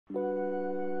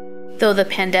Though the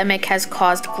pandemic has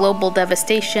caused global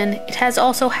devastation, it has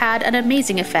also had an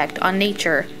amazing effect on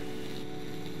nature.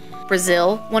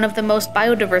 Brazil, one of the most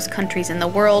biodiverse countries in the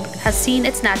world, has seen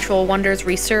its natural wonders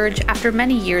resurge after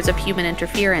many years of human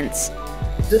interference.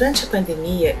 Durante a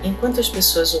pandemia, enquanto as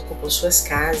pessoas ocupam suas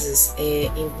casas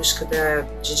em busca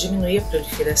de diminuir a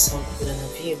proliferação do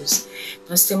coronavírus,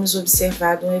 nós temos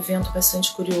observado um evento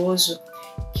bastante curioso,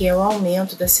 que é o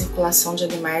aumento da circulação de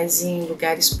animais em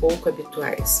lugares pouco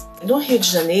habituais. No Rio de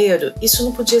Janeiro, isso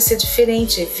não podia ser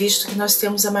diferente, visto que nós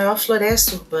temos a maior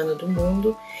floresta urbana do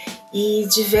mundo e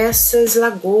diversas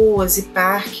lagoas e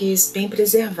parques bem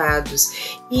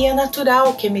preservados. E é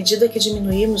natural que, à medida que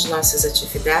diminuímos nossas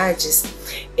atividades,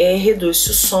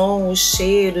 reduz-se o som, os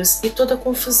cheiros e toda a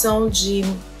confusão de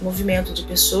movimento de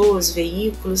pessoas,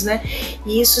 veículos, né?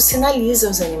 E isso sinaliza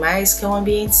aos animais que é um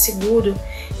ambiente seguro,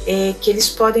 que eles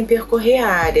podem percorrer a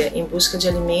área em busca de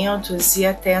alimentos e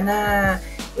até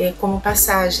como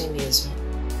passagem mesmo.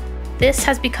 This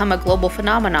has become a global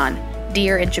phenomenon.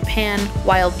 Deer in Japan,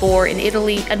 wild boar in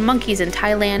Italy, and monkeys in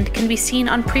Thailand can be seen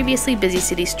on previously busy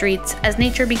city streets as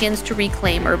nature begins to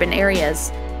reclaim urban areas.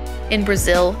 In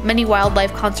Brazil, many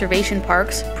wildlife conservation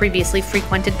parks, previously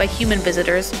frequented by human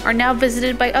visitors, are now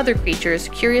visited by other creatures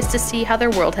curious to see how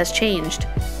their world has changed.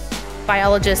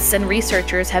 Biologists and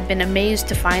researchers have been amazed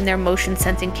to find their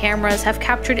motion-sensing cameras have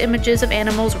captured images of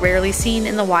animals rarely seen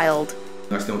in the wild.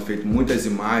 Nós temos feito muitas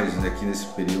imagens aqui nesse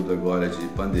período agora de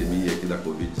pandemia aqui da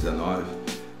Covid-19,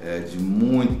 de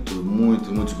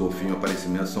muitos golfinhos,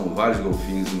 aparecimentos, são vários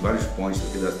golfinhos em vários pontos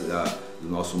aqui do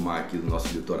nosso mar, aqui do nosso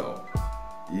litoral.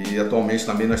 E atualmente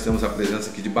também nós temos a presença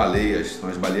aqui de baleias, são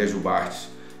as baleias jubartes,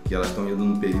 que elas estão indo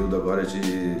num período agora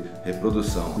de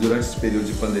reprodução. Durante esse período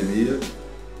de pandemia,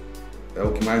 é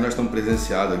o que mais nós estamos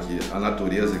presenciando aqui, a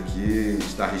natureza aqui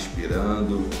está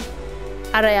respirando.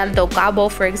 Arraial do Cabo,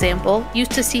 for example,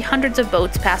 used to see hundreds of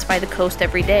boats pass by the coast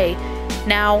every day.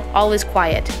 Now, all is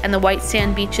quiet, and the white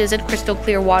sand beaches and crystal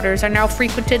clear waters are now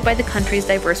frequented by the country's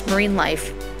diverse marine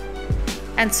life.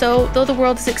 And so, though the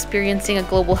world is experiencing a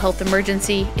global health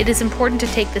emergency, it is important to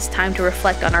take this time to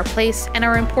reflect on our place and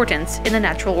our importance in the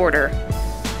natural order.